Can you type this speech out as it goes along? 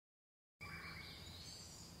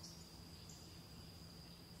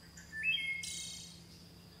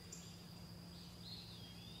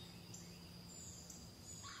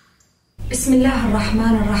بسم الله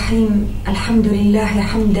الرحمن الرحيم. الحمد لله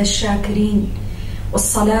حمد الشاكرين،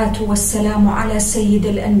 والصلاة والسلام على سيد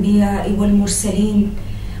الأنبياء والمرسلين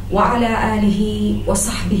وعلى آله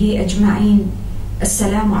وصحبه أجمعين.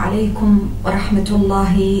 السلام عليكم ورحمة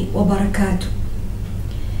الله وبركاته.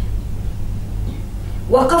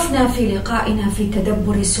 وقفنا في لقائنا في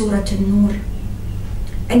تدبر سورة النور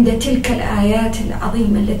عند تلك الآيات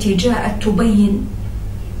العظيمة التي جاءت تبين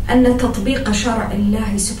أن تطبيق شرع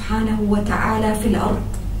الله سبحانه وتعالى في الأرض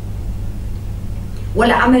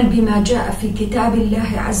والعمل بما جاء في كتاب الله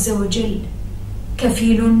عز وجل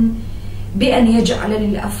كفيل بأن يجعل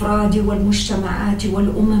للأفراد والمجتمعات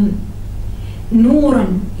والأمم نورا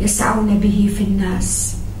يسعون به في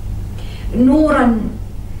الناس، نورا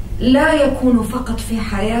لا يكون فقط في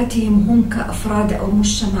حياتهم هم كأفراد أو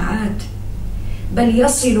مجتمعات، بل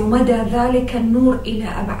يصل مدى ذلك النور إلى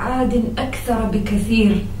أبعاد أكثر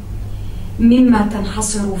بكثير مما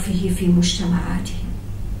تنحصر فيه في مجتمعاتهم.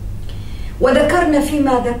 وذكرنا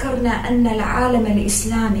فيما ذكرنا أن العالم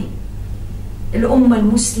الإسلامي، الأمة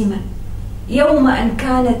المسلمة، يوم أن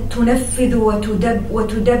كانت تنفذ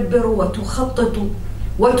وتدبر وتخطط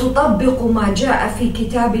وتطبق ما جاء في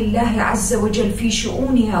كتاب الله عز وجل في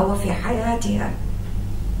شؤونها وفي حياتها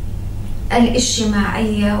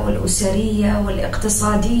الاجتماعية والأسرية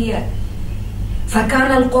والاقتصادية،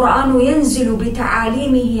 فكان القرآن ينزل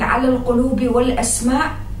بتعاليمه على القلوب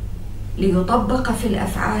والأسماع ليطبق في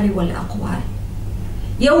الأفعال والأقوال.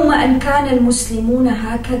 يوم أن كان المسلمون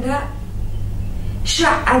هكذا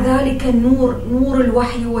شع ذلك النور، نور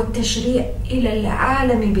الوحي والتشريع، إلى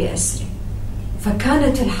العالم بأسره،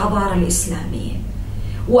 فكانت الحضارة الإسلامية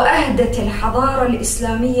وأهدت الحضارة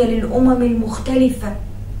الإسلامية للأمم المختلفة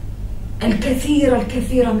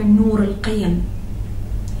الكثير من نور القيم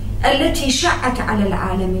التي شعت على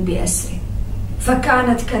العالم بأسره،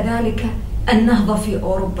 فكانت كذلك النهضة في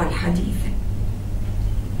أوروبا الحديثة.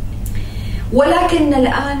 ولكن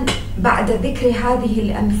الآن بعد ذكر هذه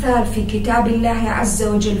الأمثال في كتاب الله عز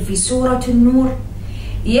وجل في سورة النور،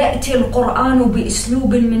 يأتي القرآن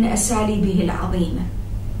بأسلوب من أساليبه العظيمة،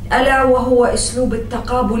 ألا وهو أسلوب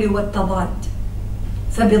التقابل والتضاد،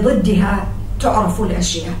 فبضدها تعرف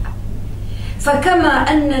الأشياء. فكما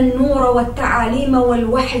أن النور والتعاليم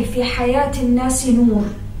والوحي في حياة الناس نور،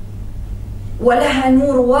 ولها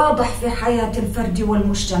نور واضح في حياة الفرد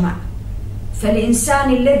والمجتمع، فالإنسان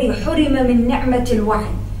الذي حرم من نعمة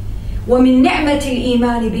الوحي ومن نعمة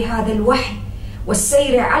الإيمان بهذا الوحي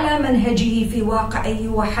والسير على منهجه في واقعه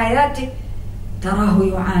وحياته تراه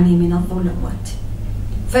يعاني من الظلمات.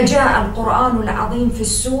 فجاء القرآن العظيم في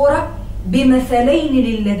السورة بمثلين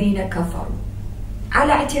للذين كفروا،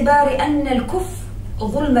 على اعتبار أن الكفر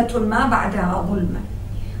ظلمة ما بعدها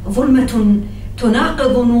ظلمة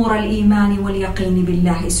تناقض نور الإيمان واليقين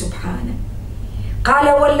بالله سبحانه.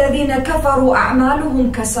 قال: والذين كفروا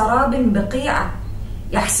أعمالهم كسراب بقيعة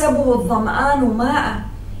يحسبه الظمآن ماء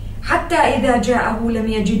حتى إذا جاءه لم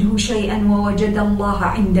يجده شيئا ووجد الله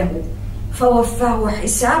عنده فوفاه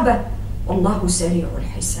حسابه والله سريع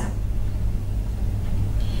الحساب.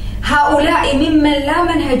 هؤلاء ممن لا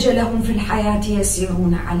منهج لهم في الحياة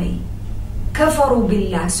يسيرون عليه، كفروا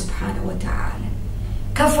بالله سبحانه وتعالى،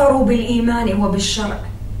 كفروا بالإيمان وبالشرع،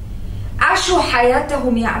 عاشوا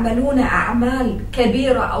حياتهم يعملون أعمال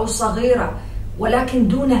كبيرة أو صغيرة ولكن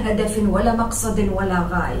دون هدف ولا مقصد ولا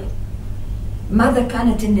غاية. ماذا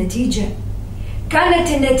كانت النتيجة؟ كانت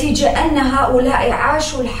النتيجة أن هؤلاء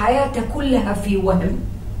عاشوا الحياة كلها في وهم،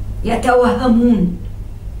 يتوهمون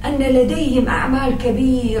أن لديهم أعمال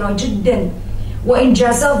كبيرة جدا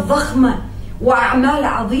وإنجازات ضخمة وأعمال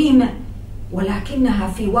عظيمة، ولكنها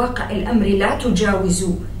في واقع الأمر لا تجاوز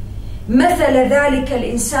مثل ذلك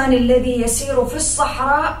الإنسان الذي يسير في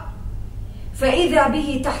الصحراء فإذا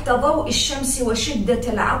به تحت ضوء الشمس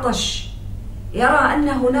وشدة العطش يرى أن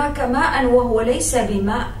هناك ماء وهو ليس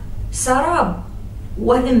بماء، سراب،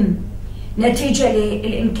 وهم، نتيجة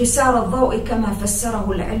للانكسار الضوئي كما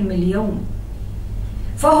فسره العلم اليوم.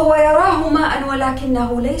 فهو يراه ماء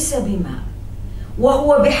ولكنه ليس بماء،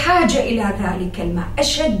 وهو بحاجة إلى ذلك الماء،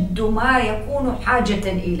 أشد ما يكون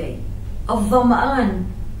حاجة إليه. الظمآن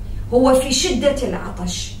هو في شدة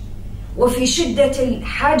العطش وفي شدة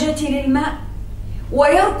الحاجة للماء،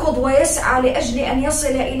 ويركض ويسعى لأجل أن يصل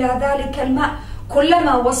إلى ذلك الماء،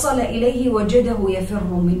 كلما وصل إليه وجده يفر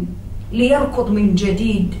منه ليركض من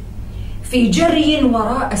جديد في جري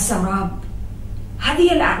وراء سراب.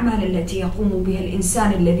 هذه الأعمال التي يقوم بها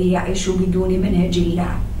الإنسان الذي يعيش بدون منهج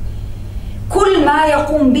الله. كل ما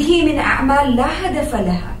يقوم به من أعمال لا هدف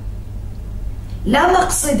لها، لا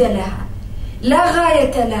مقصد لها، لا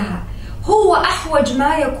غاية لها، هو أحوج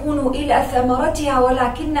ما يكون إلى ثمرتها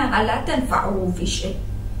ولكنها لا تنفعه في شيء.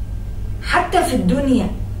 حتى في الدنيا.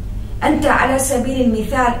 أنت على سبيل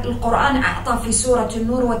المثال القرآن أعطى في سورة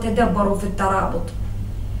النور وتدبروا في الترابط،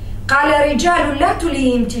 قال رجال لا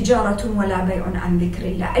تلهيهم تجارة ولا بيع عن ذكر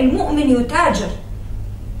الله. المؤمن يتاجر،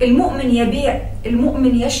 المؤمن يبيع،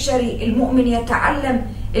 المؤمن يشتري، المؤمن يتعلم،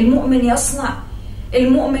 المؤمن يصنع،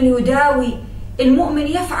 المؤمن يداوي، المؤمن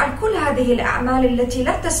يفعل كل هذه الأعمال التي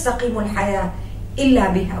لا تستقيم الحياة إلا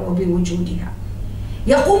بها وبوجودها.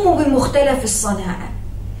 يقوم بمختلف الصنائع،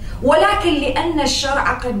 ولكن لأن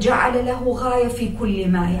الشرع قد جعل له غاية في كل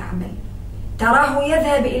ما يعمل، تراه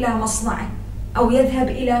يذهب إلى مصنعه أو يذهب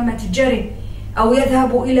إلى متجره أو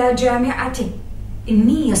يذهب إلى جامعته،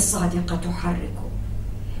 النية الصادقة تحركه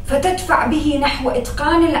فتدفع به نحو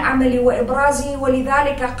إتقان العمل وإبرازه.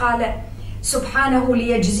 ولذلك قال سبحانه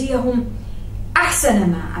ليجزيهم أحسن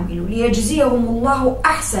ما عملوا، ليجزيهم الله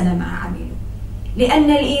أحسن ما عملوا،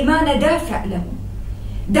 لأن الإيمان دافع لهم،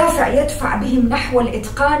 دافع يدفع بهم نحو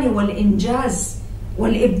الإتقان والإنجاز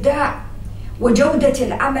والإبداع وجودة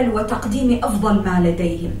العمل وتقديم أفضل ما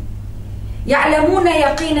لديهم. يعلمون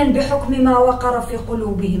يقينا بحكم ما وقر في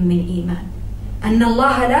قلوبهم من إيمان أن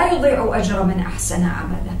الله لا يضيع أجر من أحسن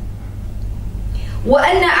عملا،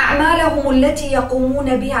 وأن أعمالهم التي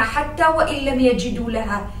يقومون بها حتى وإن لم يجدوا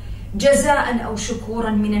لها جزاء أو شكورا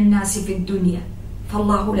من الناس في الدنيا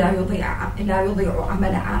فالله لا يضيع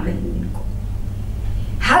عمل عامل منكم.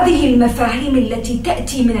 هذه المفاهيم التي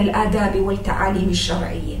تأتي من الآداب والتعاليم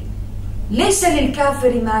الشرعية ليس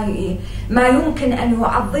للكافر ما يمكن أن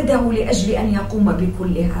يعضده لأجل أن يقوم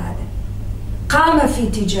بكل هذا. قام في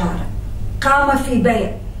تجارة، قام في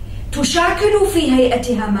بيع، تشاكل في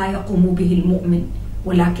هيئتها ما يقوم به المؤمن،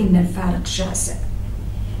 ولكن الفارق شاسع.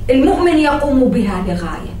 المؤمن يقوم بها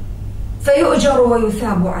لغاية فيؤجر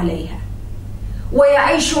ويثاب عليها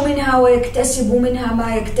ويعيش منها ويكتسب منها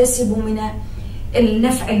ما يكتسب من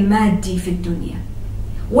النفع المادي في الدنيا،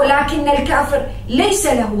 ولكن الكافر ليس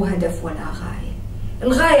له هدف ولا غاية.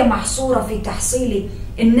 الغاية محصورة في تحصيل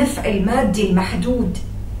النفع المادي المحدود،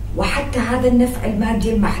 وحتى هذا النفع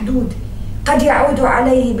المادي المحدود قد يعود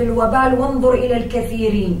عليه بالوبال. وانظر إلى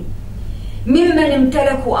الكثيرين ممن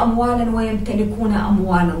امتلكوا أموالا ويمتلكون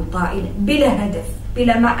أموالا طائلة بلا هدف،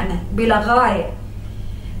 بلا معنى، بلا غاية.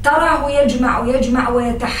 تراه يجمع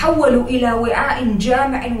ويتحول إلى وعاء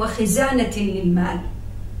جامع وخزانة للمال،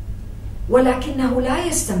 ولكنه لا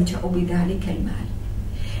يستمتع بذلك المال،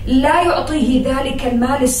 لا يعطيه ذلك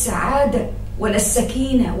المال السعادة ولا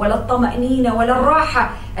السكينة ولا الطمأنينة ولا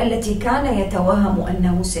الراحة التي كان يتوهم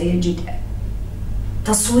أنه سيجدها.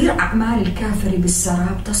 تصوير أعمال الكافر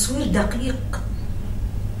بالسراب تصوير دقيق.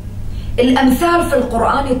 الأمثال في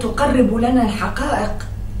القرآن تقرب لنا الحقائق،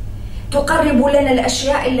 تقرب لنا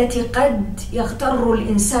الأشياء التي قد يغتر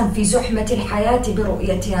الإنسان في زحمة الحياة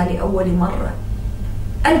برؤيتها لأول مرة.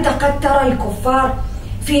 أنت قد ترى الكفار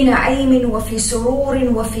في نعيم وفي سرور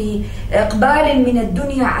وفي إقبال من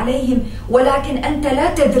الدنيا عليهم، ولكن أنت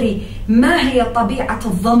لا تدري ما هي طبيعة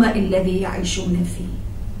الظمأ الذي يعيشون فيه.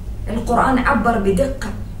 القرآن عبر بدقة،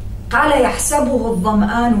 قال يحسبه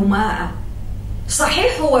الظمآن ماء.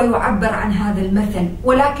 صحيح هو يعبر عن هذا المثل،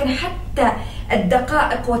 ولكن حتى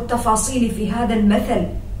الدقائق والتفاصيل في هذا المثل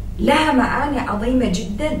لها معاني عظيمة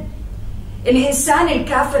جدا. الإنسان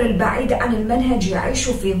الكافر البعيد عن المنهج يعيش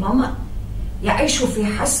في ظمأ، يعيش في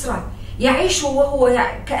حسرة، يعيش وهو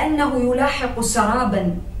كأنه يلاحق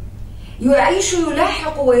سرابا، يعيش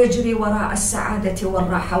يلاحق ويجري وراء السعادة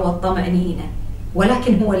والراحة والطمأنينة،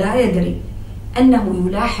 ولكن هو لا يدري أنه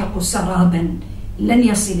يلاحق سرابا لن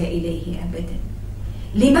يصل إليه أبدا.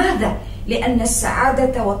 لماذا؟ لأن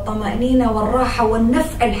السعادة والطمأنينة والراحة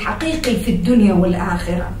والنفع الحقيقي في الدنيا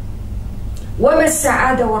والآخرة، وما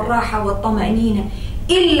السعادة والراحة والطمأنينة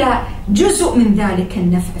إلا جزء من ذلك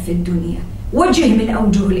النفع في الدنيا، وجه من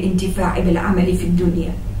أوجه الانتفاع بالعمل في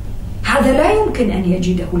الدنيا. هذا لا يمكن أن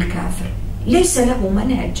يجده الكافر، ليس له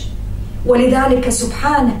منهج. ولذلك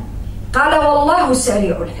سبحانه قال والله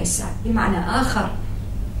سريع الحساب، بمعنى آخر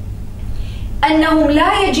أنهم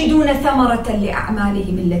لا يجدون ثمرة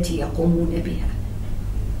لأعمالهم التي يقومون بها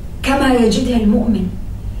كما يجدها المؤمن.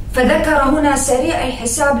 فذكر هنا سريع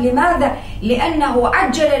الحساب، لماذا؟ لأنه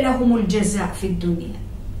عجل لهم الجزاء في الدنيا.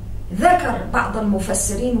 ذكر بعض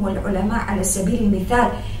المفسرين والعلماء على سبيل المثال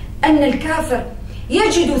أن الكافر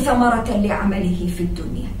يجد ثمرة لعمله في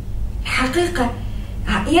الدنيا، الحقيقة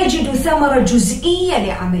يجد ثمرة جزئية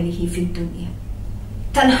لعمله في الدنيا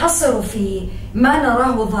تنحصر في ما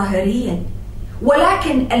نراه ظاهريا،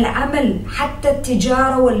 ولكن العمل حتى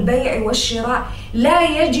التجارة والبيع والشراء لا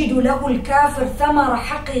يجد له الكافر ثمرة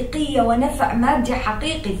حقيقية ونفع مادي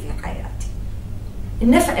حقيقي في حياته.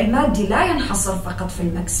 النفع المادي لا ينحصر فقط في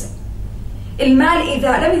المكسب، المال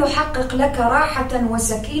إذا لم يحقق لك راحة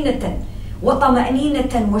وسكينة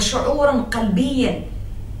وطمأنينة وشعورا قلبيا،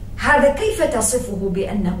 هذا كيف تصفه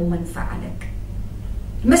بأنه منفعة لك؟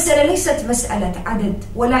 المسألة ليست مسألة عدد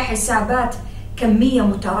ولا حسابات كمية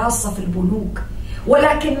متراصة في البنوك،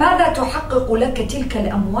 ولكن ماذا تحقق لك تلك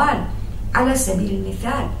الأموال على سبيل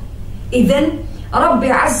المثال. إذن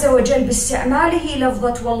ربي عز وجل باستعماله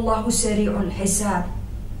لفظة والله سريع الحساب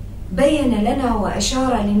بين لنا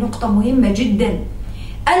وأشار لنقطة مهمة جدا،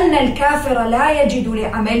 أن الكافر لا يجد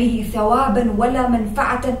لعمله ثوابا ولا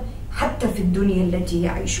منفعة حتى في الدنيا التي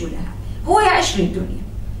يعيش لها. هو يعيش للدنيا،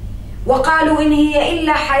 وقالوا إن هي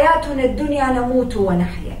إلا حياتنا الدنيا نموت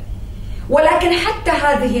ونحيا، ولكن حتى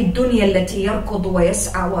هذه الدنيا التي يركض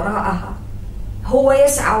ويسعى وراءها هو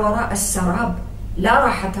يسعى وراء السراب، لا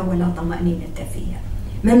راحة ولا طمأنينة فيها،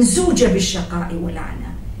 ممزوجة بالشقاء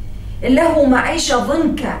والعناء، له معيشة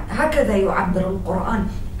ضنكا. هكذا يعبر القرآن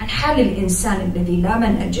عن حال الإنسان الذي لا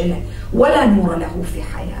منهج له ولا نور له في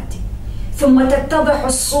حياته. ثم تتضح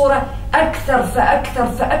الصورة أكثر فأكثر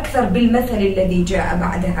فأكثر بالمثل الذي جاء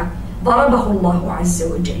بعدها، ضربه الله عز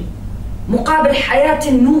وجل مقابل حياة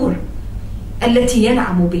النور التي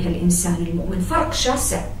ينعم بها الإنسان المؤمن. فرق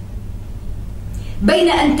شاسع بين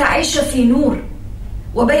أن تعيش في نور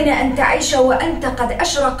وبين أن تعيش وأنت قد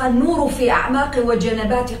أشرق النور في أعماق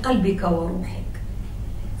وجنبات قلبك وروحك،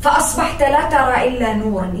 فأصبحت لا ترى إلا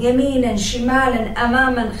نورا يمينا شمالا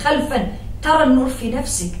أماما خلفا، ترى النور في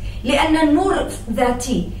نفسك، لأن النور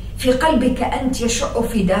ذاتي في قلبك أنت، يشع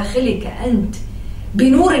في داخلك أنت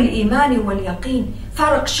بنور الإيمان واليقين.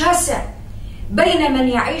 فرق شاسع بين من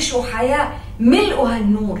يعيش حياة ملؤها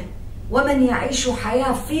النور ومن يعيش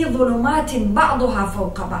حياة في ظلمات بعضها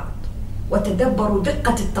فوق بعض. وتدبروا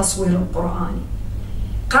دقة التصوير القرآني،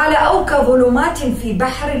 قال أو كظلمات في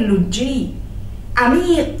بحر لجي،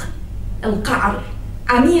 عميق القعر،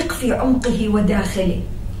 عميق في عمقه وداخله،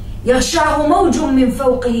 يغشاه موج من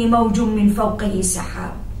فوقه موج من فوقه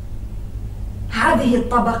سحاب. هذه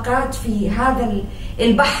الطبقات في هذا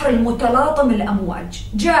البحر المتلاطم الأمواج.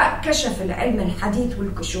 جاء كشف العلم الحديث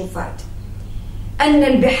والكشوفات أن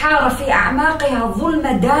البحار في أعماقها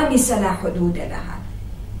ظلمة دامسة لا حدود لها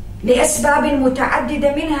لأسباب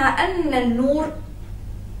متعددة، منها أن النور،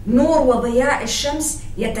 نور وضياء الشمس،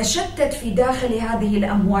 يتشتت في داخل هذه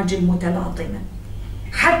الأمواج المتلاطمة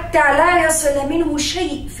حتى لا يصل منه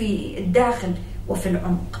شيء في الداخل وفي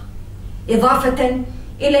العمق، إضافة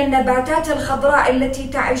إلى النباتات الخضراء التي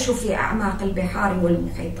تعيش في أعماق البحار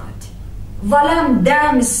والمحيطات. ظلام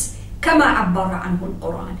دامس كما عبر عنه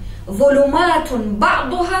القرآن، ظلمات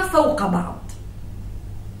بعضها فوق بعض.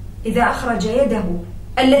 إذا أخرج يده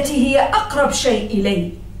التي هي أقرب شيء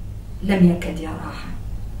إليه لم يكد يراها.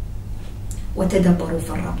 وتدبروا في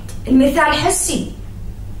الربط، المثال حسي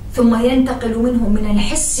ثم ينتقل منه من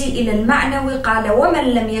الحسي إلى المعنوي. قال ومن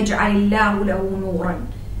لم يجعل الله له نورا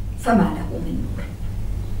فما له من نور.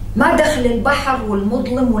 ما دخل البحر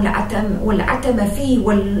والمظلم والعتم فيه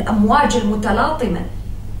والأمواج المتلاطمة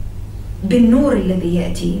بالنور الذي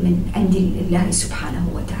يأتي من عند الله سبحانه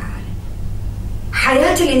وتعالى.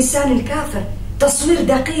 حياة الإنسان الكافر تصوير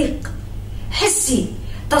دقيق حسي،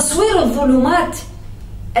 تصوير الظلمات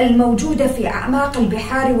الموجودة في أعماق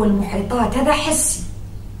البحار والمحيطات، هذا حسي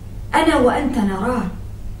أنا وأنت نراه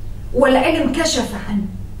والعلم كشف عنه،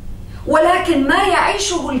 ولكن ما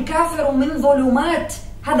يعيشه الكافر من ظلمات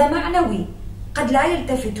هذا معنوي قد لا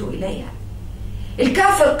يلتفت إليها.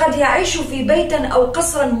 الكافر قد يعيش في بيت أو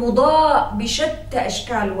قصرا مضاء بشتى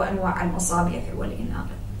أشكال وأنواع المصابيح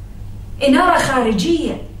والإنارة، إنارة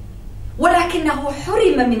خارجية، ولكنه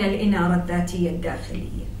حرم من الإنارة الذاتية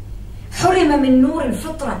الداخلية، حرم من نور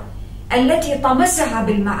الفطرة التي طمسها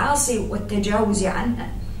بالمعاصي والتجاوز عنها.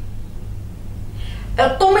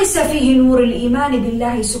 طمس فيه نور الإيمان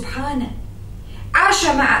بالله سبحانه، عاش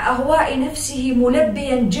مع أهواء نفسه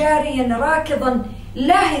ملبيا جاريا راكضا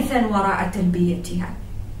لاهثا وراء تلبيتها،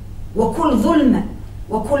 وكل ظلمة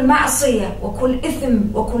وكل معصية وكل إثم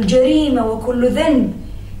وكل جريمة وكل ذنب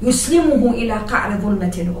يسلمه إلى قعر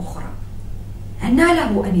ظلمة أخرى. أنى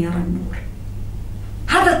له أن يرى النور.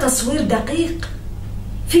 هذا تصوير دقيق.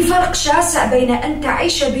 في فرق شاسع بين أن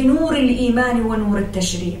تعيش بنور الإيمان ونور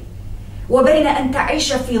التشريع وبين أن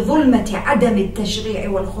تعيش في ظلمة عدم التشريع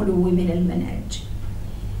والخلو من المنهج.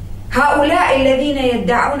 هؤلاء الذين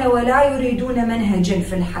يدعون ولا يريدون منهجا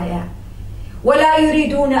في الحياة، ولا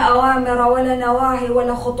يريدون أوامر ولا نواهي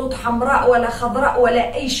ولا خطوط حمراء ولا خضراء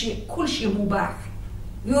ولا أي شيء، كل شيء مباح،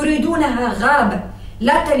 يريدونها غابة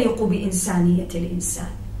لا تليق بإنسانية الإنسان.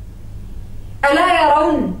 ألا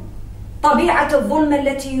يرون طبيعة الظلم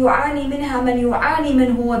التي يعاني منها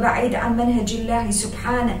من هو بعيد عن منهج الله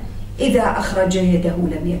سبحانه؟ إذا أخرج يده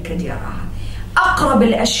لم يكد يراها. أقرب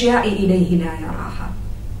الأشياء إليه لا يراها.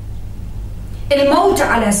 الموت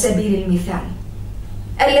على سبيل المثال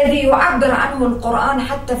الذي يعبر عنه القرآن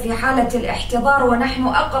حتى في حالة الاحتضار: ونحن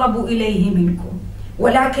أقرب إليه منكم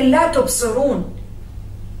ولكن لا تبصرون.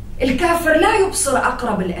 الكافر لا يبصر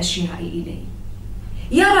أقرب الأشياء إليه،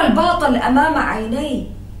 يرى الباطل أمام عينيه،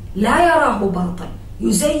 لا يراه باطل،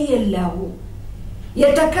 يزين له،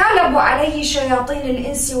 يتكالب عليه شياطين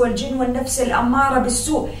الإنس والجن والنفس الأمارة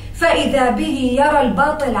بالسوء، فإذا به يرى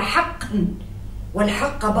الباطل حقا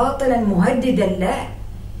والحق باطلا مهددا له.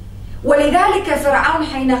 ولذلك فرعون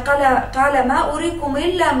حين قال ما أريكم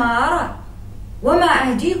إلا ما أرى وما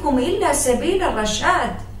أهديكم إلا سبيل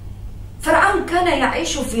الرشاد. فرعون كان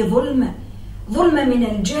يعيش في ظلمة من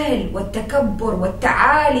الجهل والتكبر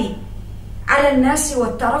والتعالي على الناس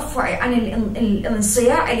والترفع عن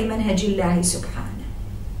الانصياع لمنهج الله سبحانه،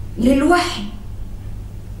 للوحي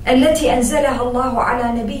التي أنزلها الله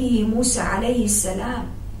على نبيه موسى عليه السلام،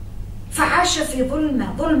 فعاش في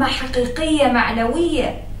ظلمة حقيقية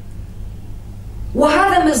معنوية.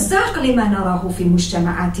 وهذا مصداق لما نراه في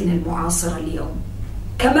مجتمعاتنا المعاصرة اليوم.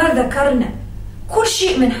 كما ذكرنا كل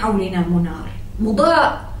شيء من حولنا منار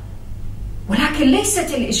مضاء، ولكن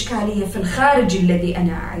ليست الإشكالية في الخارج الذي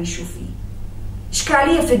أنا أعيش فيه،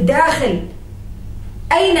 إشكالية في الداخل.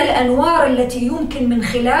 أين الأنوار التي يمكن من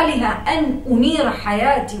خلالها أن أنير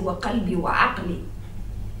حياتي وقلبي وعقلي؟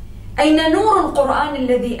 أين نور القرآن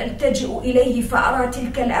الذي ألتجئ إليه فأرى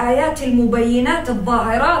تلك الآيات المبينات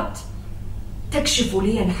الظاهرات تكشف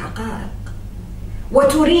لي الحقائق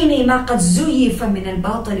وتريني ما قد زيف من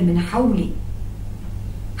الباطل من حولي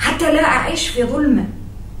حتى لا أعيش في ظلمة؟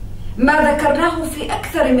 ما ذكرناه في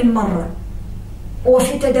أكثر من مرة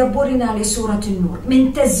وفي تدبرنا لسورة النور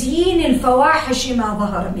من تزيين الفواحش ما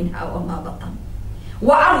ظهر منها وما بطن،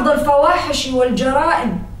 وعرض الفواحش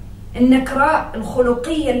والجرائم النكراء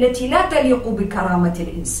الخلقية التي لا تليق بكرامة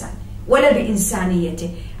الإنسان ولا بإنسانيته،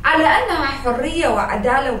 على أنها حرية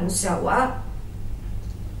وعدالة ومساواة.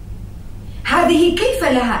 هذه كيف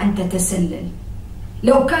لها أن تتسلل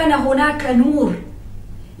لو كان هناك نور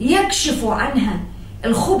يكشف عنها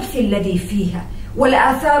الخبث الذي فيها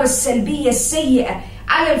والآثار السلبية السيئة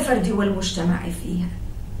على الفرد والمجتمع فيها؟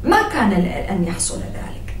 ما كان أن يحصل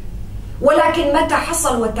ذلك. ولكن متى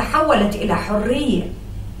حصل وتحولت إلى حرية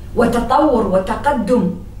وتطور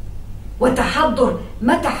وتقدم وتحضر؟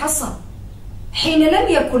 متى حصل؟ حين لم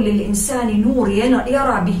يكن للإنسان نور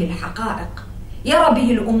يرى به الحقائق، يرى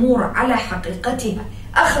به الأمور على حقيقتها،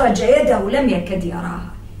 أخرج يده لم يكد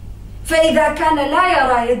يراها. فإذا كان لا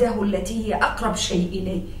يرى يده التي هي أقرب شيء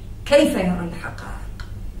إليه، كيف يرى الحقائق؟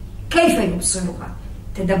 كيف يبصرها؟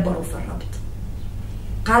 تدبروا في الربط.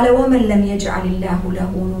 قال ومن لم يجعل الله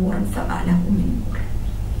له نورا فما له من نور.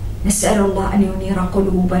 نسأل الله أن ينير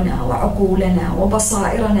قلوبنا وعقولنا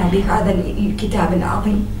وبصائرنا بهذا الكتاب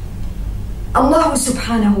العظيم. الله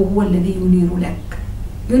سبحانه هو الذي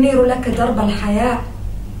ينير لك درب الحياة،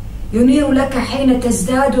 ينير لك حين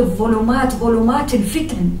تزداد الظلمات، ظلمات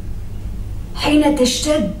الفتن، حين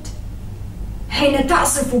تشتد، حين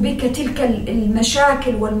تعصف بك تلك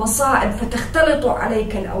المشاكل والمصائب فتختلط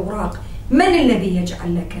عليك الأوراق. من الذي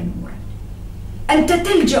يجعل لك نورا؟ أنت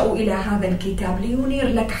تلجأ إلى هذا الكتاب لينير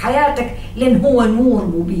لك حياتك، لأن هو نور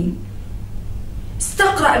مبين.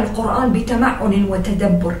 استقرأ القرآن بتمعن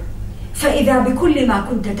وتدبر، فإذا بكل ما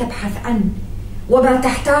كنت تبحث عنه وما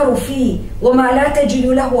تحتار فيه وما لا تجد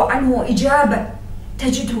له عنه إجابة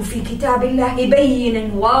تجده في كتاب الله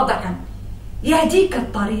بينا واضحا يهديك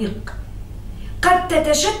الطريق. قد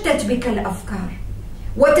تتشتت بك الأفكار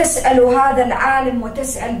وتسأل هذا العالم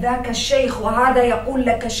وتسأل ذاك الشيخ، وهذا يقول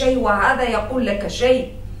لك شيء وهذا يقول لك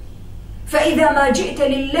شيء. فإذا ما جئت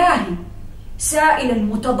لله سائلا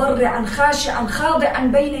متضرعا خاشعا خاضعا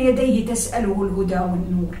بين يديه تسأله الهدى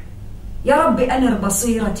والنور. يا رب أنر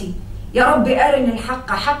بصيرتي، يا رب أرني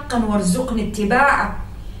الحق حقا وارزقني اتباعه،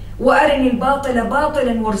 وأرني الباطل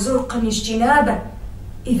باطلا وارزقني اجتنابه.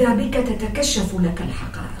 إذا بك تتكشف لك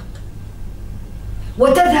الحقائق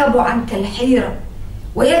وتذهب عنك الحيرة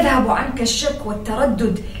ويذهب عنك الشك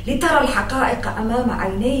والتردد لترى الحقائق أمام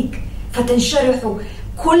عينيك، فتنشرح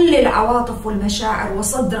كل العواطف والمشاعر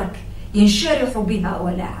وصدرك ينشرح بها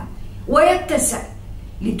ولها ويتسع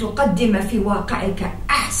لتقدم في واقعك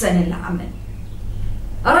أحسن العمل،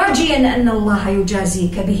 راجيا أن الله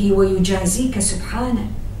يجازيك به ويجازيك سبحانه.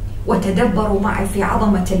 وتدبروا معي في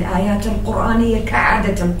عظمة الآيات القرآنية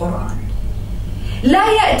كعادة القرآن، لا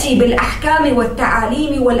يأتي بالأحكام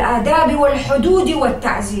والتعاليم والآداب والحدود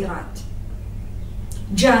والتعزيرات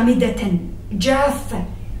جامدة جافة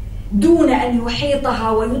دون أن يحيطها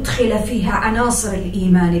ويدخل فيها عناصر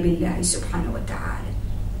الإيمان بالله سبحانه وتعالى.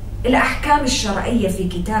 الأحكام الشرعية في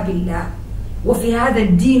كتاب الله وفي هذا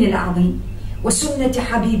الدين العظيم وسنة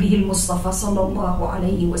حبيبه المصطفى صلى الله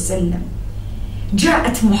عليه وسلم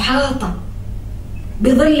جاءت محاطة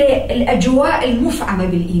بظل الأجواء المفعمة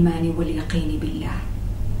بالإيمان واليقين بالله.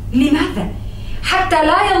 لماذا؟ حتى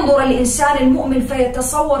لا ينظر الإنسان المؤمن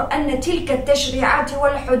فيتصور أن تلك التشريعات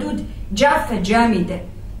والحدود جافة جامدة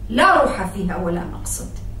لا روح فيها ولا مقصد.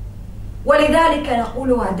 ولذلك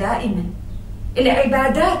نقولها دائما: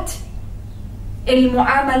 العبادات،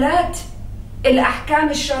 المعاملات، الأحكام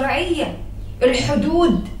الشرعية،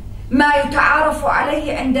 الحدود، ما يتعارف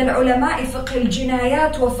عليه عند العلماء فقه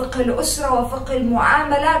الجنايات وفقه الأسرة وفقه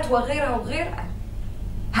المعاملات وغيرها وغيرها،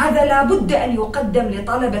 هذا لا بد أن يقدم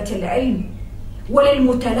لطلبة العلم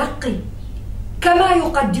وللمتلقي كما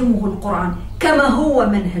يقدمه القرآن، كما هو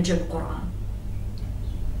منهج القرآن.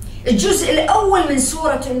 الجزء الأول من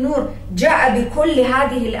سورة النور جاء بكل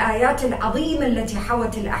هذه الآيات العظيمة التي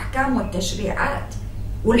حوت الأحكام والتشريعات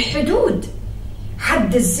والحدود،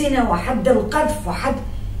 حد الزنا وحد القذف وحد،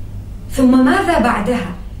 ثم ماذا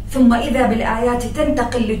بعدها؟ ثم إذا بالآيات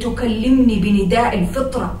تنتقل لتكلمني بنداء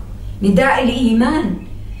الفطرة، نداء الإيمان،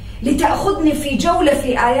 لتأخذني في جولة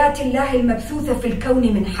في آيات الله المبثوثة في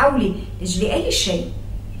الكون من حولي. لأجل أي شيء؟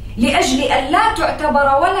 لأجل أن لا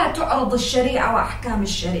تعتبر ولا تعرض الشريعة وأحكام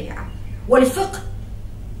الشريعة والفقه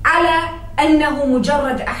على أنه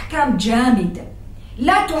مجرد أحكام جامدة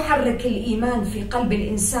لا تحرك الإيمان في قلب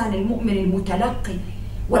الإنسان المؤمن المتلقي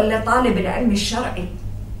ولا طالب العلم الشرعي.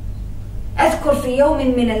 أذكر في يوم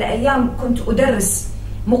من الأيام كنت أدرس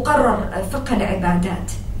مقرر فقه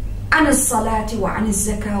العبادات عن الصلاة وعن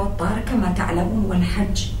الزكاة والطهارة كما تعلمون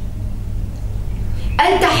والحج.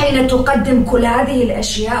 أنت حين تقدم كل هذه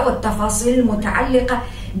الأشياء والتفاصيل المتعلقة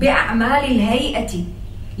بأعمال الهيئة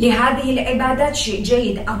لهذه العبادات شيء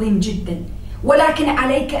جيد عظيم جدا، ولكن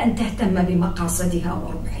عليك أن تهتم بمقاصدها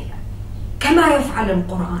وربحها كما يفعل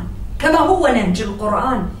القرآن، كما هو نهج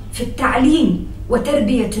القرآن في التعليم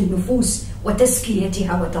وتربية النفوس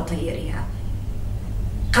وتزكيتها وتطهيرها.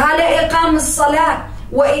 قال: إقام الصلاة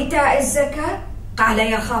وإيتاء الزكاة، قال: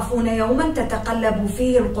 يخافون يوما تتقلب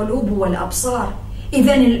فيه القلوب والأبصار.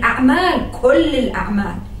 إذن الأعمال، كل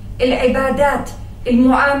الأعمال، العبادات،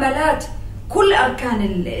 المعاملات، كل أركان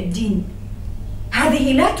الدين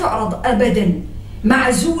هذه لا تعرض أبدا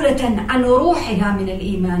معزولة عن روحها من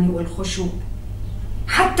الإيمان والخشوع،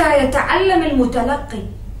 حتى يتعلم المتلقي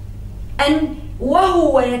أن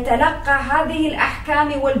وهو يتلقى هذه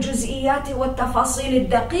الأحكام والجزئيات والتفاصيل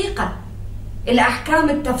الدقيقة، الأحكام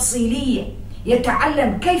التفصيلية،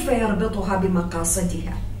 يتعلم كيف يربطها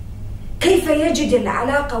بمقاصدها، كيف يجد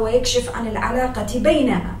العلاقة ويكشف عن العلاقة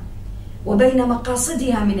بينها وبين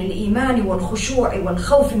مقاصدها من الإيمان والخشوع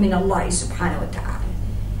والخوف من الله سبحانه وتعالى.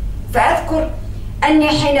 فأذكر أني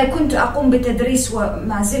حين كنت أقوم بتدريس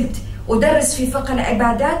وما زلت أدرس في فقه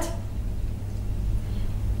العبادات،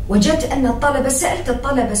 وجدت أن الطلبة، سألت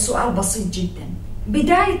الطلبة سؤال بسيط جدا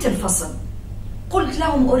بداية الفصل، قلت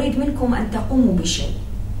لهم: أريد منكم أن تقوموا بشيء،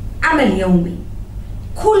 عمل يومي،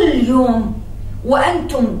 كل يوم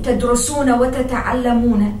وأنتم تدرسون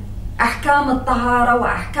وتتعلمون أحكام الطهارة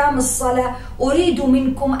وأحكام الصلاة، أريد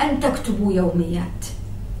منكم أن تكتبوا يوميات.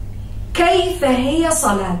 كيف هي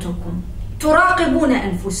صلاتكم؟ تراقبون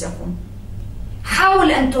أنفسكم.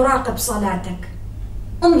 حاول أن تراقب صلاتك،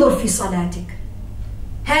 انظر في صلاتك،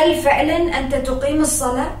 هل فعلا أنت تقيم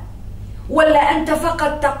الصلاة؟ ولا أنت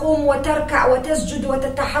فقط تقوم وتركع وتسجد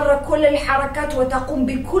وتتحرك كل الحركات وتقوم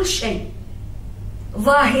بكل شيء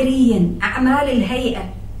ظاهريا، أعمال الهيئة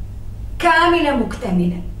كاملة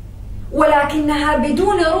مكتملة، ولكنها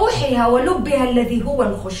بدون روحها ولبها الذي هو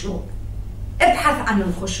الخشوع. ابحث عن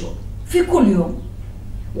الخشوع في كل يوم،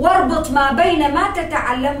 واربط ما بين ما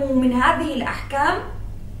تتعلمه من هذه الأحكام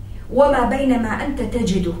وما بين ما أنت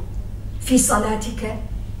تجده في صلاتك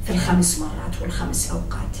في الخمس مرات والخمس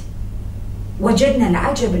أوقات. وجدنا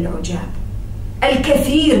العجب العجاب،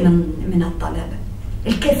 الكثير من الطلبة،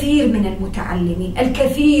 الكثير من المتعلمين،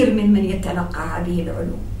 الكثير من يتلقى هذه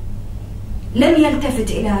العلوم لم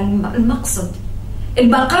يلتفت إلى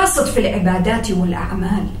المقاصد في العبادات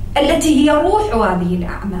والأعمال التي هي روح هذه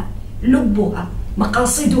الأعمال، لبها،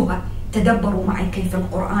 مقاصدها. تدبروا معي كيف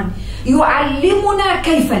القرآن يعلمنا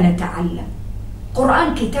كيف نتعلم.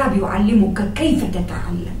 قرآن كتاب يعلمك كيف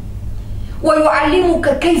تتعلم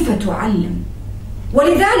ويعلمك كيف تعلم.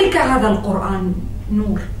 ولذلك هذا القرآن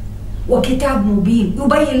نور وكتاب مبين،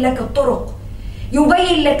 يبين لك الطرق،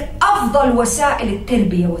 يبين لك أفضل وسائل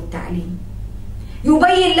التربية والتعليم،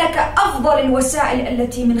 يبين لك أفضل الوسائل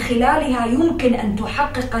التي من خلالها يمكن أن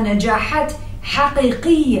تحقق نجاحات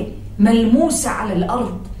حقيقية ملموسة على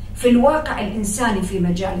الأرض في الواقع الإنساني في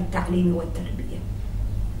مجال التعليم والتربية.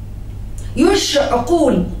 ينشئ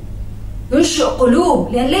عقول ينشئ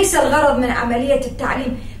قلوب، لأن ليس الغرض من عملية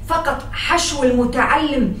التعليم فقط حشو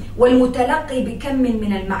المتعلم والمتلقي بكم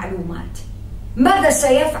من المعلومات. ماذا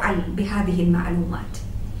سيفعل بهذه المعلومات؟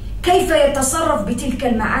 كيف يتصرف بتلك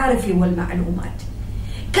المعارف والمعلومات؟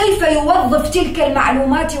 كيف يوظف تلك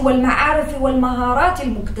المعلومات والمعارف والمهارات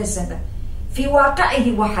المكتسبة في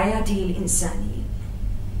واقعه وحياته الإنسانية؟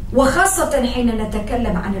 وخاصة حين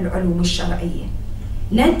نتكلم عن العلوم الشرعية،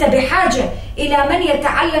 أنت بحاجة إلى من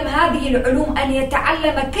يتعلم هذه العلوم أن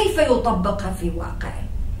يتعلم كيف يطبقها في واقعه،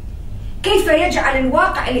 كيف يجعل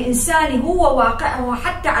الواقع الإنساني هو واقعه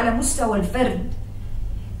حتى على مستوى الفرد،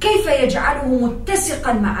 كيف يجعله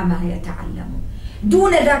متسقا مع ما يتعلمه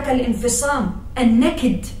دون ذاك الانفصام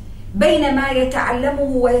النكد بين ما يتعلمه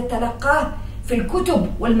ويتلقاه في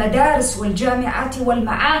الكتب والمدارس والجامعات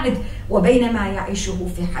والمعاهد وبين ما يعيشه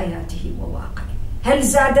في حياته وواقعه. هل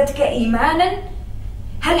زادتك إيمانا؟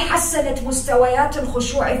 هل حسنت مستويات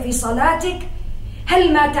الخشوع في صلاتك؟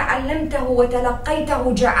 هل ما تعلمته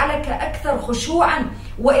وتلقيته جعلك أكثر خشوعا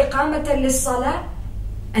وإقامة للصلاة؟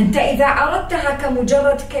 أنت إذا عرضتها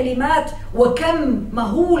كمجرد كلمات وكم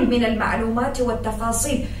مهول من المعلومات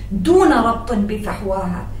والتفاصيل دون ربط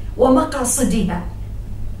بفحواها ومقاصدها،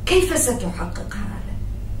 كيف ستحقق هذا؟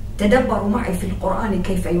 تدبروا معي في القرآن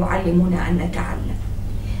كيف يعلمنا أن نتعلم.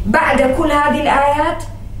 بعد كل هذه الآيات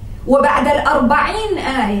وبعد 40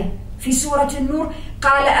 آية في سورة النور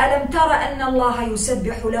قال: ألم تر أن الله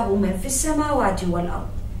يسبح له من في السماوات والأرض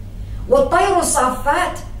والطير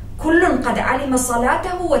صافات كل قد علم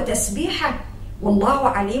صلاته وتسبيحه والله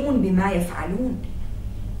عليم بما يفعلون.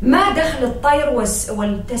 ما دخل الطير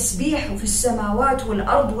والتسبيح في السماوات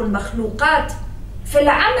والأرض والمخلوقات في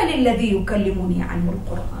العمل الذي يكلمني عنه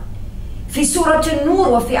القرآن في سورة النور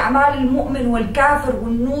وفي أعمال المؤمن والكافر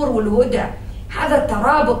والنور والهدى؟ هذا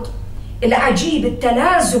الترابط العجيب،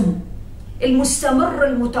 التلازم المستمر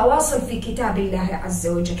المتواصل في كتاب الله عز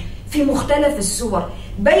وجل في مختلف السور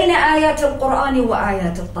بين آيات القرآن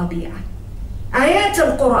وآيات الطبيعة. آيات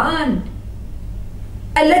القرآن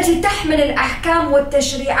التي تحمل الأحكام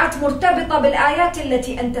والتشريعات مرتبطة بالآيات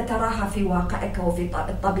التي أنت تراها في واقعك وفي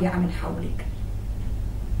الطبيعة من حولك.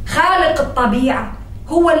 خالق الطبيعة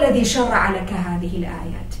هو الذي شرع لك هذه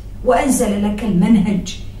الآيات وأنزل لك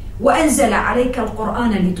المنهج وأنزل عليك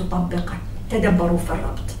القرآن لتطبقه. تدبروا في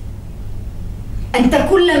الربط. أنت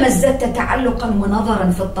كلما ازددت تعلقا ونظرا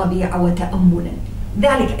في الطبيعة وتأملا،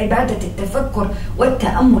 ذلك عبادة التفكر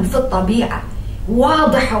والتأمل في الطبيعة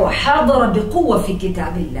واضحة وحاضرة بقوة في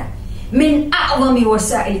كتاب الله، من أعظم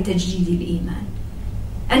وسائل تجديد الإيمان.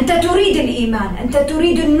 أنت تريد الإيمان، أنت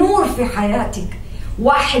تريد النور في حياتك،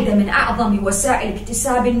 واحدة من أعظم وسائل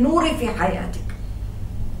اكتساب النور في حياتك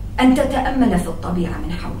أن تتأمل في الطبيعة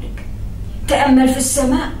من حولك. تأمل في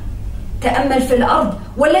السماء، تأمل في الأرض،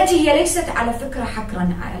 والتي هي ليست على فكرة حكرا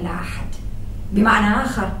على أحد. بمعنى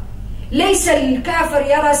آخر، ليس الكافر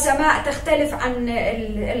يرى سماء تختلف عن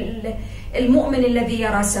المؤمن الذي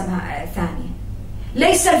يرى سماء ثانية.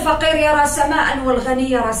 ليس الفقير يرى سماء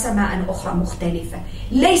والغني يرى سماء أخرى مختلفة.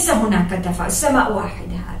 ليس هناك تفاوت، السماء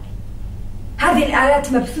واحدة. هذه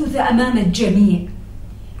الآيات مبثوثة أمام الجميع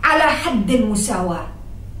على حد المساواة.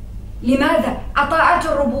 لماذا؟ عطاءات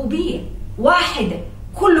الربوبية واحدة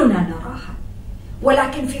كلنا نراها،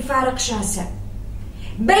 ولكن في فارق شاسع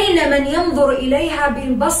بين من ينظر إليها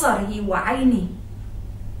ببصره وعينه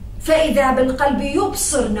فإذا بالقلب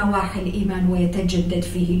يبصر نواحي الإيمان ويتجدد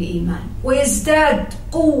فيه الإيمان ويزداد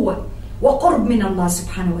قوة وقرب من الله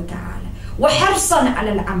سبحانه وتعالى وحرصا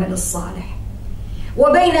على العمل الصالح،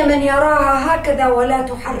 وبين من يراها هكذا ولا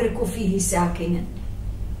تحرك فيه ساكنا.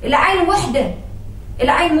 العين وحدة،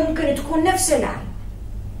 العين ممكن تكون نفس العين،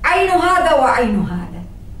 عين هذا وعين هذا.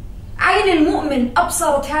 عين المؤمن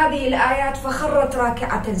أبصرت هذه الآيات فخرت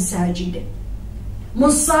راكعة ساجدة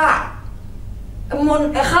منصاع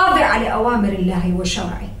خاضعة لأوامر الله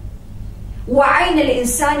وشرعه. وعين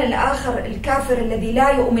الإنسان الآخر الكافر الذي لا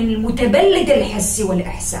يؤمن المتبلد الحس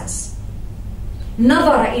والإحساس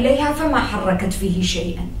نظر إليها فما حركت فيه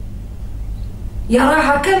شيئا،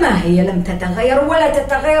 يراها كما هي لم تتغير ولا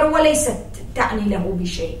تتغير وليست تعني له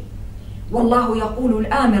بشيء. والله يقول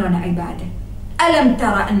آمرا عباده: ألم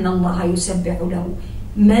تر أن الله يسبح له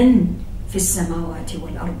من في السماوات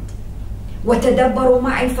والأرض. وتدبروا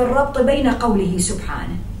معي في الربط بين قوله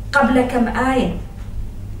سبحانه قبل كم آية: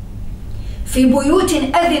 في بيوت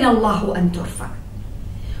أذن الله أن ترفع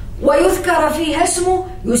ويذكر فيها اسمه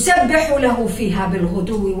يسبح له فيها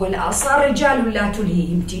بالغدو والآصال رجال لا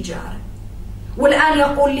تلهيهم تجارة. والآن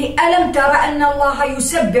يقول لي: ألم تر أن الله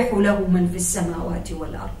يسبح له من في السماوات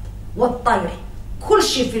والأرض والطير، كل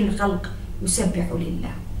شيء في الخلق يسبح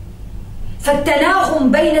لله.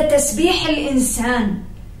 فالتناغم بين تسبيح الإنسان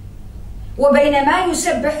وبين ما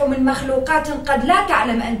يسبح من مخلوقات قد لا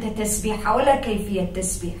تعلم أنت تسبيحها ولا كيفية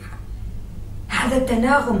تسبيحها. هذا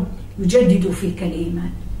التناغم يجدد فيك الإيمان،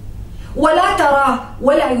 ولا تراه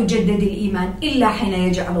ولا يجدد الإيمان إلا حين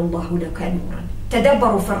يجعل الله لك نورا.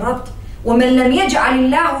 تدبروا في الربط: ومن لم يجعل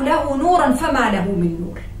الله له نورا فما له من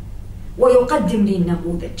نور. ويقدم لي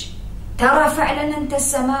النموذج. ترى فعلا أنت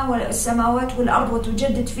السماوات والأرض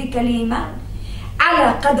وتجدد فيك الإيمان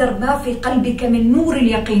على قدر ما في قلبك من نور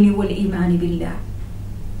اليقين والإيمان بالله،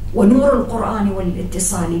 ونور القرآن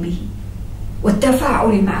والاتصال به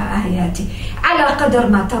والتفاعل مع آياته، على قدر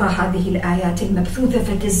ما ترى هذه الآيات المبثوثة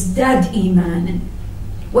فتزداد إيمانا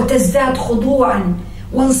وتزداد خضوعا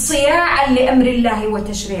وانصياعا لأمر الله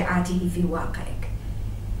وتشريعاته في واقعك.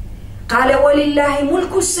 قال: ولله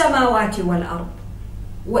ملك السماوات والأرض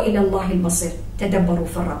وإلى الله المصير. تدبروا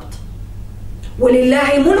في الربط: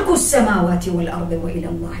 ولله ملك السماوات والأرض وإلى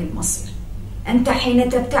الله المصير. أنت حين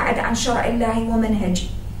تبتعد عن شرع الله ومنهجه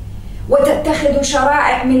وتتخذ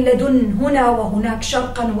شرائع من لدن هنا وهناك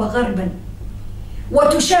شرقا وغربا،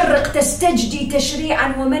 وتشرق تستجدي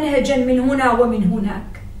تشريعا ومنهجا من هنا ومن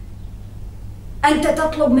هناك، أنت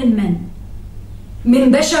تطلب من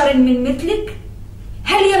من بشر من مثلك؟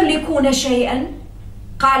 هل يملكون شيئا؟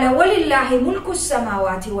 قال: ولله ملك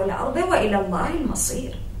السماوات والأرض وإلى الله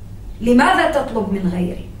المصير. لماذا تطلب من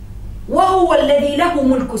غيره وهو الذي له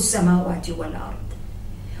ملك السماوات والأرض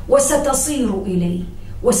وستصير إليه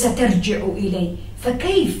وسترجع إليه؟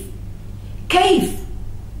 فكيف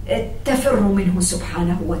تفر منه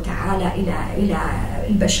سبحانه وتعالى إلى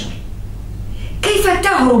البشر؟ كيف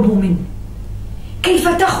تهرب منه؟ كيف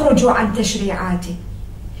تخرج عن تشريعاته؟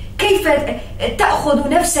 كيف تأخذ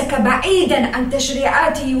نفسك بعيدا عن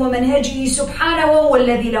تشريعاته ومنهجه سبحانه وهو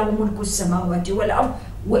الذي له ملك السماوات والأرض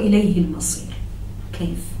وإليه المصير؟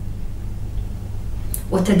 كيف؟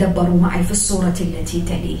 وتدبروا معي في الصورة التي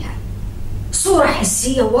تليها، صورة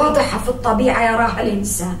حسية واضحة في الطبيعة يراها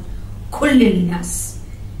الإنسان، كل الناس.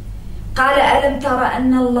 قال: ألم ترى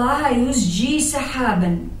أن الله يزجي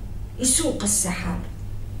سحابا، يسوق السحاب.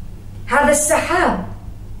 هذا السحاب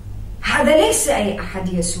هذا ليس أي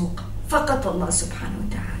أحد يسوق، فقط الله سبحانه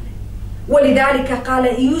وتعالى. ولذلك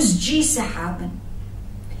قال: يزجي سحابا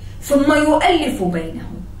ثم يؤلف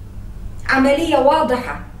بينهم. عملية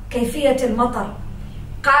واضحة كيفية المطر.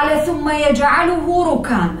 قال: ثم يجعله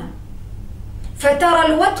ركاما فترى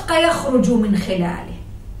الودق يخرج من خلاله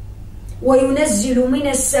وينزل من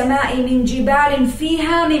السماء من جبال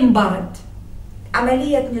فيها من برد.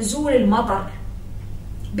 عملية نزول المطر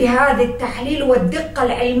بهذا التحليل والدقة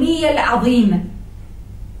العلمية العظيمة.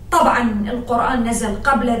 طبعا القرآن نزل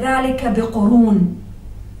قبل ذلك بقرون،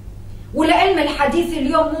 والعلم الحديث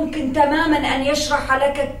اليوم ممكن تماما أن يشرح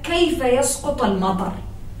لك كيف يسقط المطر.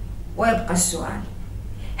 ويبقى السؤال: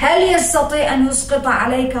 هل يستطيع أن يسقط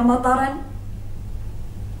عليك مطرا؟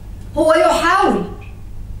 هو يحاول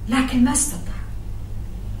لكن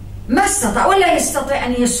ما استطاع ولا يستطيع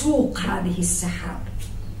أن يسوق هذه السحاب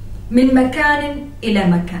من مكان إلى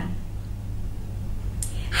مكان،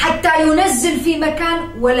 حتى ينزل في مكان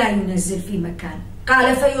ولا ينزل في مكان.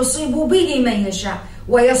 قال: فيصيب به من يشاء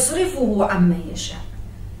ويصرفه عمن يشاء.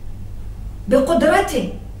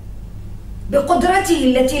 بقدرته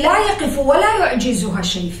التي لا يقف ولا يعجزها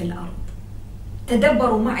شيء في الأرض.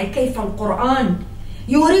 تدبروا معي كيف القرآن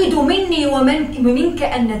يريد مني ومنك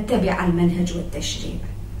أن نتبع المنهج والتشريع.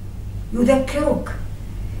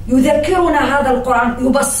 يذكرنا هذا القرآن،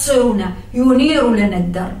 يبصرنا، ينير لنا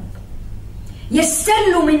الدرب،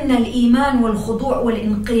 يستل منا الإيمان والخضوع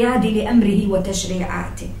والانقياد لأمره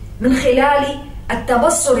وتشريعاته من خلال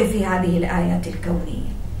التبصر في هذه الآيات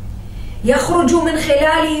الكونية. يخرج من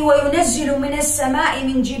خلاله وينزل من السماء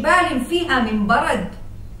من جبال فيها من برد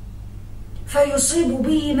فيصيب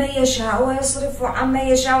به من يشاء ويصرف عن من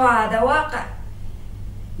يشاء. وهذا واقع.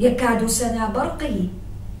 يكاد سنا برقه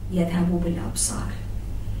يذهب بالأبصار.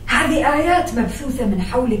 هذه آيات مبثوثة من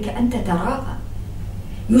حولك أنت تراها،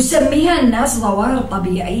 يسميها الناس ظواهر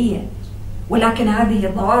طبيعية، ولكن هذه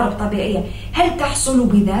الظواهر الطبيعية هل تحصل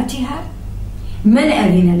بذاتها؟ من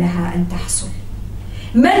أذن لها أن تحصل؟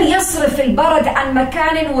 من يصرف البرد عن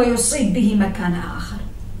مكان ويصيب به مكان آخر؟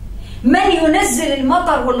 من ينزل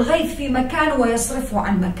المطر والغيث في مكان ويصرفه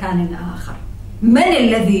عن مكان آخر؟ من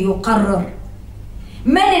الذي يقرر؟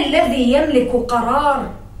 من الذي يملك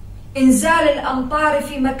قرار إنزال الأمطار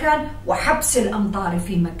في مكان وحبس الأمطار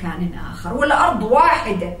في مكان آخر؟ والأرض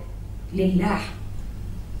واحدة لله.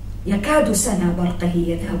 يكاد سنا برقه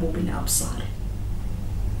يذهب بالأبصار.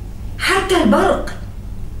 حتى البرق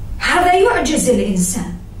هذا يعجز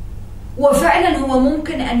الإنسان، وفعلا هو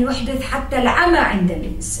ممكن أن يحدث حتى العمى عند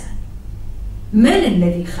الإنسان. من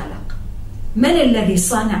الذي خلق؟ من الذي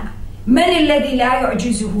صنع؟ من الذي لا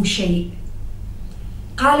يعجزه شيء؟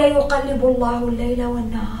 قال يقلب الله الليل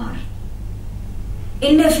والنهار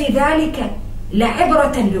إن في ذلك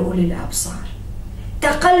لعبرة لأولي الأبصار.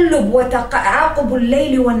 تقلب وتعاقب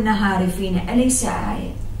الليل والنهار فينا أليس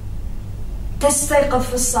آية؟ تستيقظ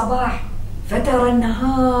في الصباح فترى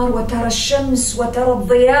النهار وترى الشمس وترى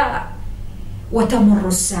الضياء، وتمر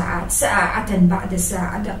الساعات ساعة بعد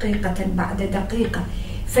ساعة، دقيقة بعد دقيقة،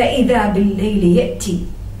 فإذا بالليل يأتي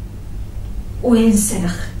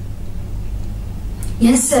وينسلخ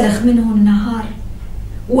منه النهار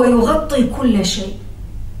ويغطي كل شيء،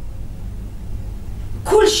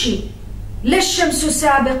 كل شيء. لا الشمس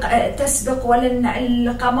تسبق ولا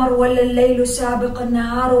القمر ولا الليل سابق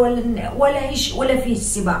النهار ولا فيه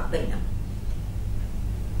السباق بينهم.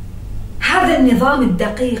 هذا النظام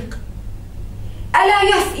الدقيق ألا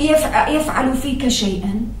يفعل فيك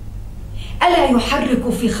شيئا؟ ألا يحرك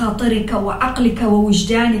في خاطرك وعقلك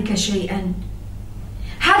ووجدانك شيئا؟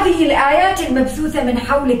 هذه الآيات المبثوثة من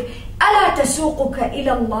حولك ألا تسوقك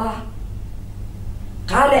إلى الله؟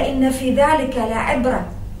 قال إن في ذلك لعبرة،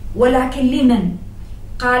 ولكن لمن؟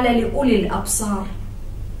 قال لأولي الأبصار.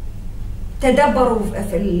 تدبروا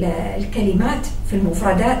في الكلمات في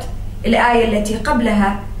المفردات. الآية التي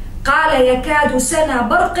قبلها قال يكاد سنا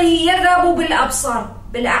برقه يذهب بالأبصار،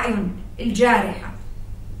 بالأعين الجارحة،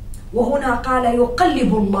 وهنا قال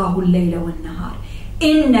يقلب الله الليل والنهار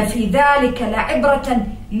إن في ذلك لعبرة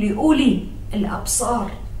لأولي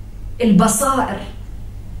الأبصار، البصائر.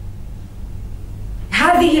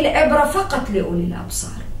 هذه العبرة فقط لأولي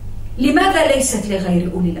الأبصار. لماذا ليست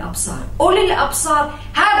لغير أولي الأبصار؟ أولي الأبصار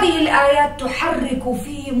هذه الآيات تحرك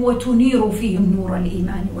فيهم وتنير فيهم نور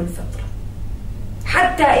الإيمان والفطرة،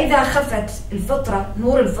 حتى إذا خفت الفطرة،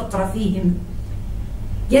 نور الفطرة فيهم،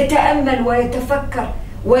 يتأمل ويتفكر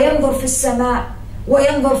وينظر في السماء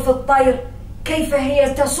وينظر في الطير كيف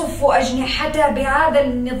هي تصف أجنحتها بهذا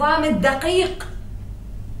النظام الدقيق،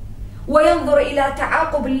 وينظر إلى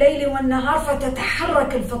تعاقب الليل والنهار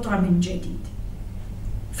فتتحرك الفطرة من جديد،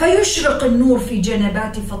 فيشرق النور في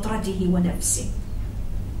جنبات فطرته ونفسه،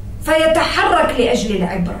 فيتحرك لأجل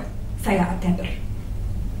العبرة فيعتبر.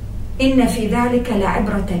 إن في ذلك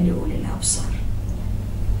لعبرة لأولي الأبصار.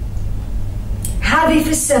 هذه في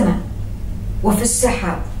السماء وفي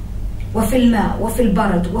السحاب وفي الماء وفي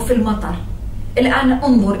البرد وفي المطر. الآن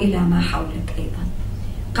انظر إلى ما حولك أيضا.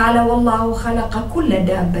 قال والله خلق كل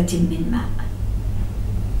دابة من ماء.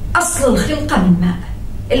 أصل الخلقة من ماء.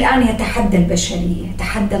 الآن يتحدى البشرية،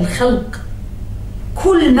 يتحدى الخلق.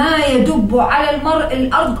 كل ما يدب على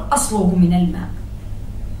الأرض أصله من الماء،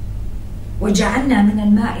 وجعلنا من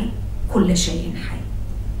الماء كل شيء حي.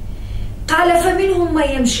 قال فمنهم من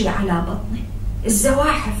يمشي على بطنه،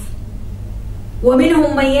 الزواحف،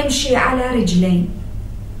 ومنهم من يمشي على رجلين،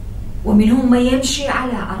 ومنهم من يمشي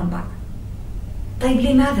على 4. طيب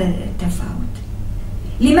لماذا التفاوت؟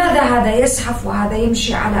 لماذا هذا يزحف وهذا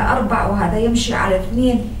يمشي على 4 وهذا يمشي على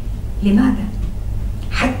 2؟ لماذا؟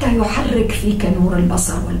 حتى يحرك فيك نور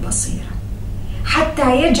البصر والبصيرة،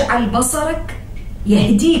 حتى يجعل بصرك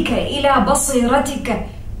يهديك إلى بصيرتك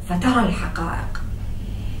فترى الحقائق.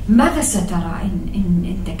 ماذا سترى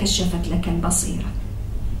إن تكشفت لك البصيرة؟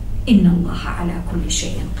 إن الله على كل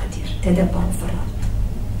شيء قدير. تدبروا في الرب.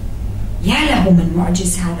 يا له من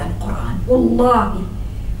معجز هذا القرآن، والله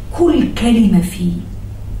كل كلمة فيه،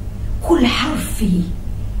 كل حرف فيه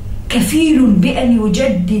كفيل بأن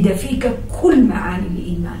يجدد فيك كل معاني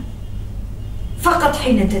الإيمان فقط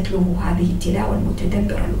حين تتلوه هذه التلاوة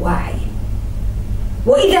المتدبرة الواعية.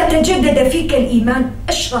 وإذا تجدد فيك الإيمان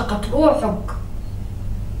أشرقت روحك،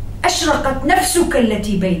 أشرقت نفسك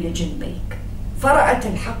التي بين جنبيك، فرأت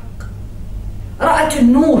الحق، رأت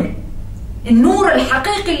النور، النور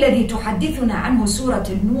الحقيقي الذي تحدثنا عنه سورة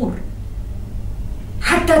النور،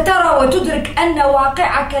 حتى ترى وتدرك أن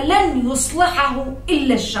واقعك لن يصلحه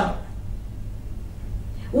إلا الشر،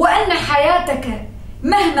 وأن حياتك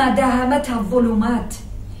مهما داهمتها الظلمات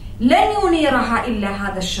لن ينيرها إلا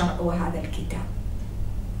هذا الشرع وهذا الكتاب.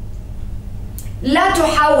 لا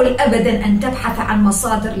تحاول أبدا أن تبحث عن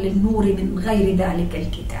مصادر للنور من غير ذلك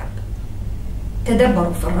الكتاب.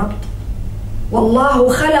 تدبروا في الربط. والله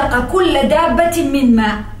خلق كل دابة من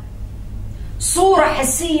ماء، صورة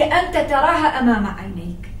حسية أنت تراها أمام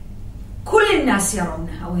عينيك، كل الناس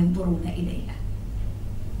يرونها وينظرون إليها،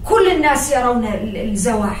 كل الناس يرون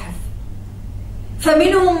الزواحف.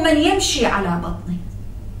 فمنهم من يمشي على بطنه،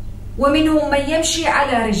 ومنهم من يمشي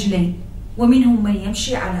على رجلين، ومنهم من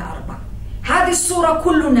يمشي على 4. هذه الصورة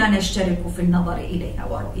كلنا نشترك في النظر إليها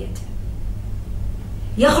ورؤيتها.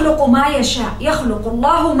 يخلق ما يشاء، يخلق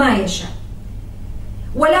الله ما يشاء،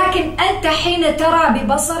 ولكن أنت حين ترى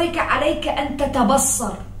ببصرك عليك أن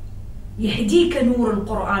تتبصر يهديك نور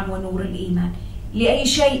القرآن ونور الإيمان لأي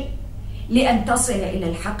شيء؟ لأن تصل إلى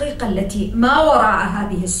الحقيقة التي ما وراء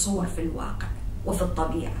هذه الصور في الواقع وفي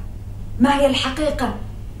الطبيعة. ما هي الحقيقة؟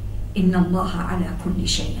 إن الله على كل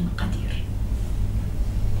شيء قدير.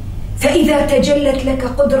 فإذا تجلت لك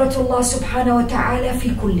قدرة الله سبحانه وتعالى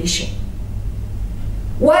في كل شيء،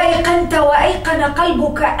 وأيقنت وأيقن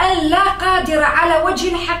قلبك أن لا قادر على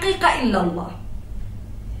وجه الحقيقة إلا الله،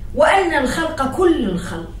 وأن الخلق كل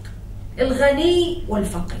الخلق، الغني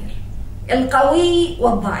والفقير، القوي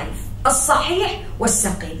والضعيف، الصحيح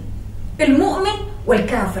والسقيم، المؤمن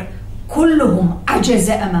والكافر، كلهم عجز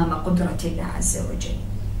أمام قدرة الله عز وجل.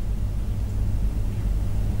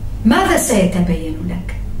 ماذا سيتبين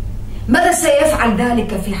لك؟ ماذا سيفعل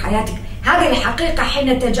ذلك في حياتك؟ هذه الحقيقة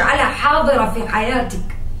حين تجعلها حاضرة في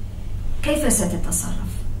حياتك كيف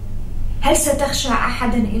ستتصرف؟ هل ستخشى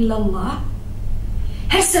أحدا إلا الله؟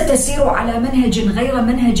 هل ستسير على منهج غير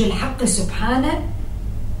منهج الحق سبحانه؟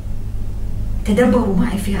 تدبروا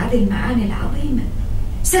معي في هذه المعاني العظيمة،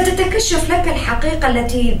 ستتكشف لك الحقيقة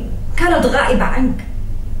التي كانت غائبة عنك.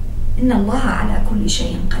 إن الله على كل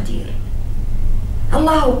شيء قدير.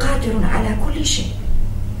 الله قادر على كل شيء،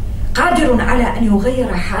 قادر على أن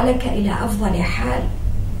يغير حالك إلى أفضل حال،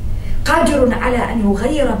 قادر على أن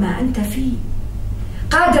يغير ما أنت فيه،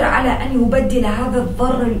 قادر على أن يبدل هذا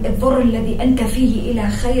الضر الذي أنت فيه إلى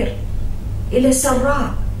خير، إلى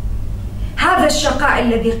سراء. هذا الشقاء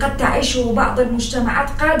الذي قد تعيشه بعض المجتمعات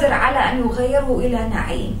قادر على أن يغيره إلى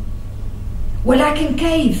نعيم. ولكن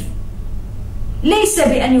كيف؟ ليس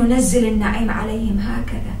بأن ينزل النعيم عليهم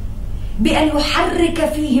هكذا، بأن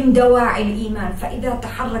يحرك فيهم دواعي الإيمان. فإذا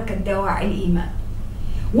تحركت دواعي الإيمان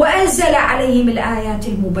وأنزل عليهم الآيات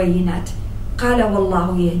المبينات قال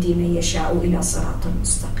والله يهدي من يشاء إلى صراط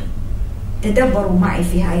مستقيم. تدبروا معي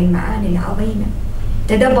في هذه المعاني العظيمة،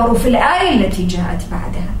 تدبروا في الآية التي جاءت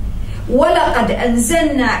بعدها: ولقد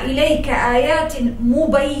أنزلنا إليك آيات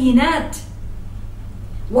مبينات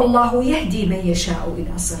والله يهدي من يشاء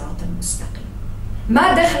إلى صراط مستقيم.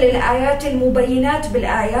 ما دخل الآيات المبينات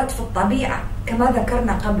بالآيات في الطبيعة؟ كما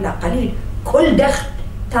ذكرنا قبل قليل، كل دخل،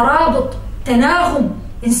 ترابط، تناغم،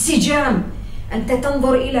 انسجام. أنت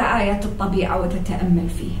تنظر إلى آيات الطبيعة وتتأمل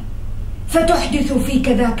فيها فتحدث فيك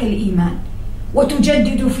ذاك الإيمان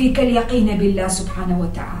وتجدد فيك اليقين بالله سبحانه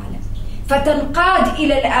وتعالى، فتنقاد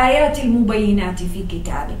إلى الآيات المبينات في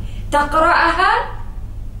كتابه، تقرأها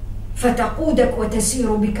فتقودك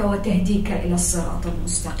وتسير بك وتهديك إلى الصراط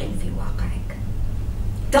المستقيم في واقعك.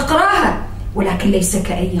 تقرأها ولكن ليس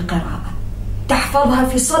كأي قراءة، تحفظها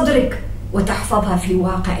في صدرك وتحفظها في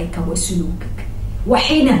واقعك وسلوكك،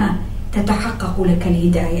 وحينها تتحقق لك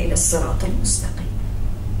الهداية إلى الصراط المستقيم.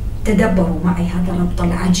 تدبروا معي هذا الربط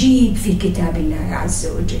العجيب في كتاب الله عز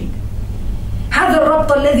وجل، هذا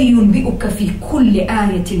الربط الذي ينبئك في كل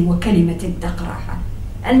آية وكلمة تقرأها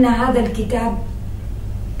أن هذا الكتاب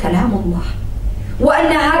كلام الله،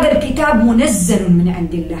 وأن هذا الكتاب منزل من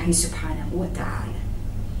عند الله سبحانه وتعالى،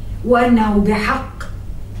 وأنه بحق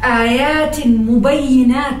آيات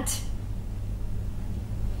مبينات.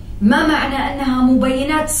 ما معنى أنها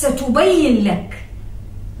مبينات؟ ستبين لك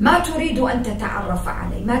ما تريد أن تتعرف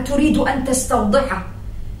عليه، ما تريد أن تستوضحه،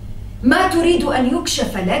 ما تريد أن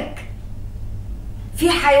يكشف لك في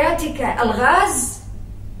حياتك الغاز،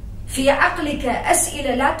 في عقلك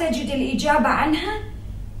أسئلة لا تجد الإجابة عنها.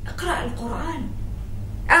 اقرأ القرآن،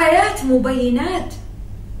 آيات مبينات.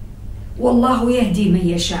 والله يهدي من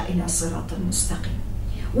يشاء إلى صراط مستقيم.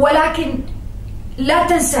 ولكن لا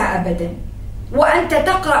تنسى أبدا وأنت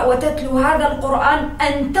تقرأ وتتلو هذا القرآن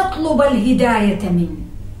أن تطلب الهداية منه.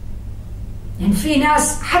 يعني في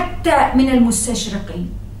ناس حتى من المستشرقين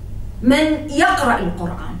من يقرأ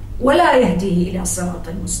القرآن ولا يهديه إلى صراط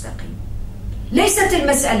مستقيم. ليست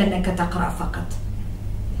المسألة أنك تقرأ فقط،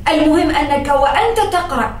 المهم أنك وأنت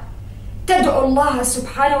تقرأ تدعو الله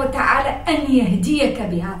سبحانه وتعالى أن يهديك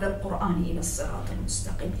بهذا القرآن إلى الصراط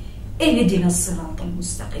المستقيم. اهدنا الصراط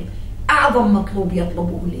المستقيم أعظم مطلوب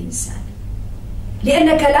يطلبه الإنسان،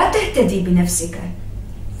 لأنك لا تهتدي بنفسك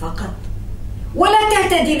فقط، ولا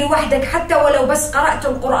تهتدي لوحدك حتى ولو بس قرأت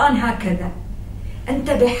القرآن هكذا.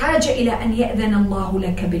 أنت بحاجة إلى أن يأذن الله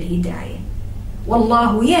لك بالهداية،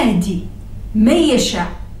 والله يهدي من يشاء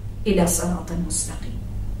إلى صراط مستقيم.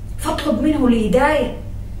 فاطلب منه الهداية.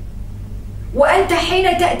 وأنت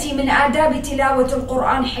حين تأتي من آداب تلاوة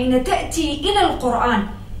القرآن، حين تأتي إلى القرآن،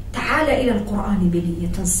 تعال إلى القرآن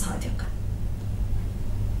بنية صادقة.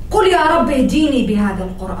 قل يا رب اهديني بهذا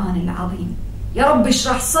القرآن العظيم، يا رب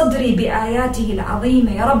اشرح صدري بآياته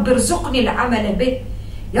العظيمة، يا رب ارزقني العمل به،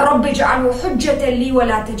 يا رب اجعله حجة لي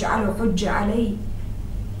ولا تجعله حجة علي.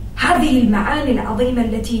 هذه المعاني العظيمة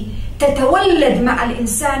التي تتولد مع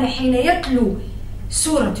الإنسان حين يتلو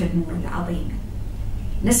سورة النور العظيمة.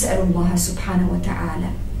 نسأل الله سبحانه وتعالى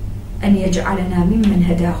أن يجعلنا ممن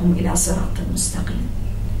هداهم إلى صراط مستقيم.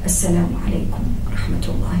 السلام عليكم ورحمة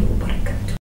الله وبركاته.